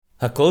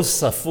Hakol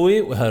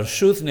safui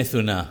v'harshuth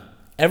nethuna.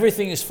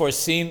 Everything is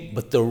foreseen,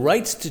 but the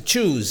right to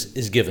choose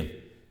is given.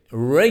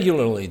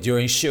 Regularly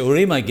during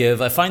shiurim I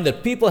give, I find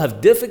that people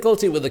have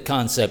difficulty with the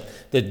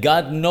concept that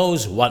God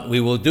knows what we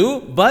will do,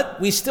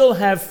 but we still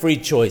have free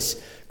choice.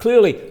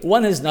 Clearly,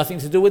 one has nothing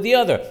to do with the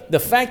other.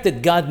 The fact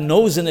that God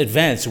knows in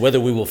advance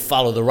whether we will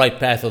follow the right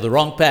path or the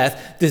wrong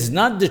path does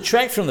not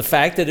detract from the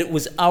fact that it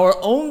was our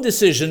own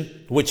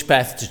decision which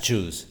path to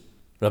choose.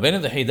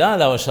 Rabbeinu the Hida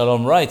alav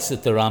Shalom writes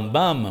that the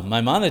Rambam,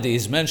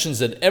 Maimonides, mentions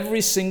that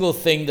every single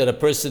thing that a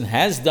person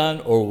has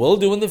done or will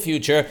do in the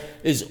future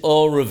is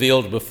all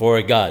revealed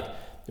before God.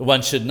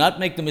 One should not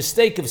make the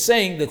mistake of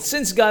saying that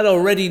since God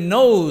already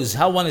knows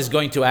how one is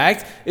going to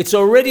act, it's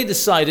already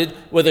decided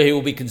whether he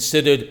will be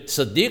considered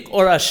Sadiq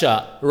or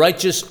Asha,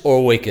 righteous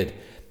or wicked.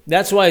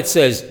 That's why it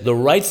says, the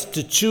right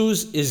to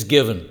choose is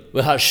given.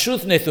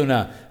 V'harshuth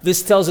nethuna.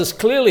 This tells us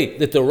clearly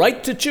that the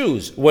right to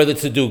choose whether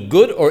to do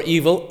good or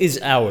evil is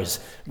ours.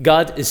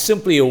 God is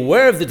simply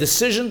aware of the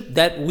decision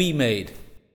that we made.